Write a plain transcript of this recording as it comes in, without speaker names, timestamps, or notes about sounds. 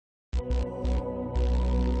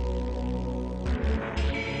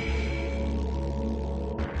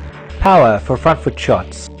Power for front foot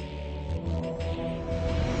shots.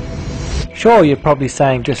 Sure, you're probably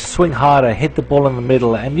saying just swing harder, hit the ball in the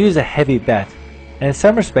middle and use a heavy bat, and in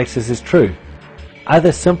some respects this is true.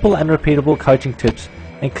 Other simple and repeatable coaching tips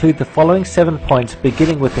include the following 7 points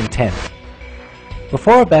beginning with intent.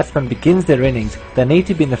 Before a batsman begins their innings, they need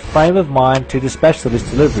to be in the frame of mind to dispatch this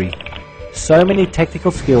delivery. So many technical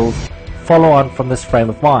skills follow on from this frame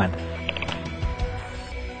of mind.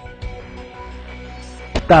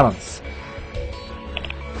 Balance.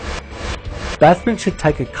 Batsmen should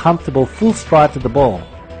take a comfortable full stride to the ball.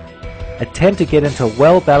 Attempt to get into a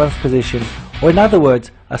well-balanced position, or in other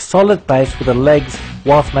words, a solid base with the legs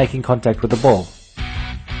whilst making contact with the ball.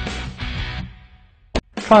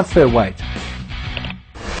 Transfer weight.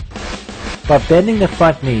 By bending the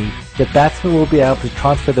front knee, the batsman will be able to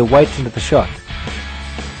transfer the weight into the shot.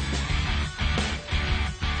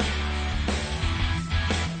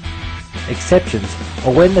 Exceptions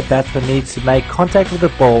are when the batsman needs to make contact with the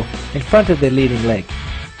ball in front of their leading leg.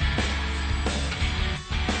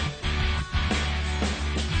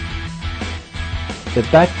 The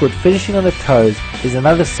backward finishing on the toes is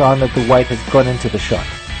another sign that the weight has gone into the shot.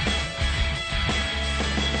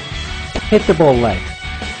 Hit the ball late.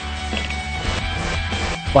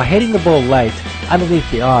 By hitting the ball late, underneath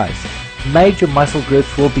the eyes, major muscle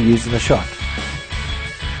groups will be used in the shot.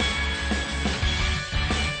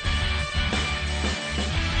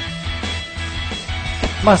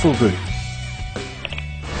 Muscle group.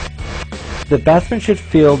 The batsman should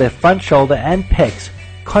feel their front shoulder and pecs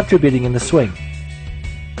contributing in the swing.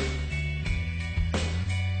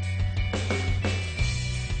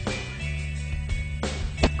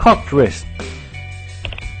 Cocked wrist.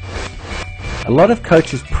 A lot of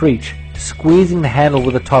coaches preach squeezing the handle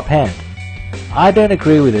with the top hand. I don't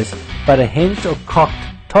agree with this, but a hinged or cocked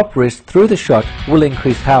top wrist through the shot will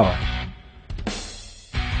increase power.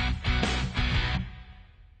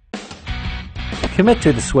 Commit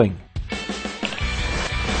to the swing.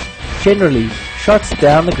 Generally, shots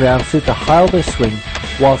down the ground suit the high elbow swing,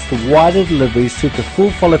 whilst the wider deliveries suit the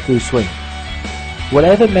full follow-through swing.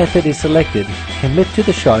 Whatever method is selected, commit to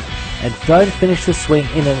the shot and don't finish the swing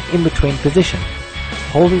in an in-between position.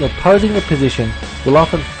 Holding or posing the position will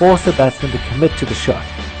often force the batsman to commit to the shot.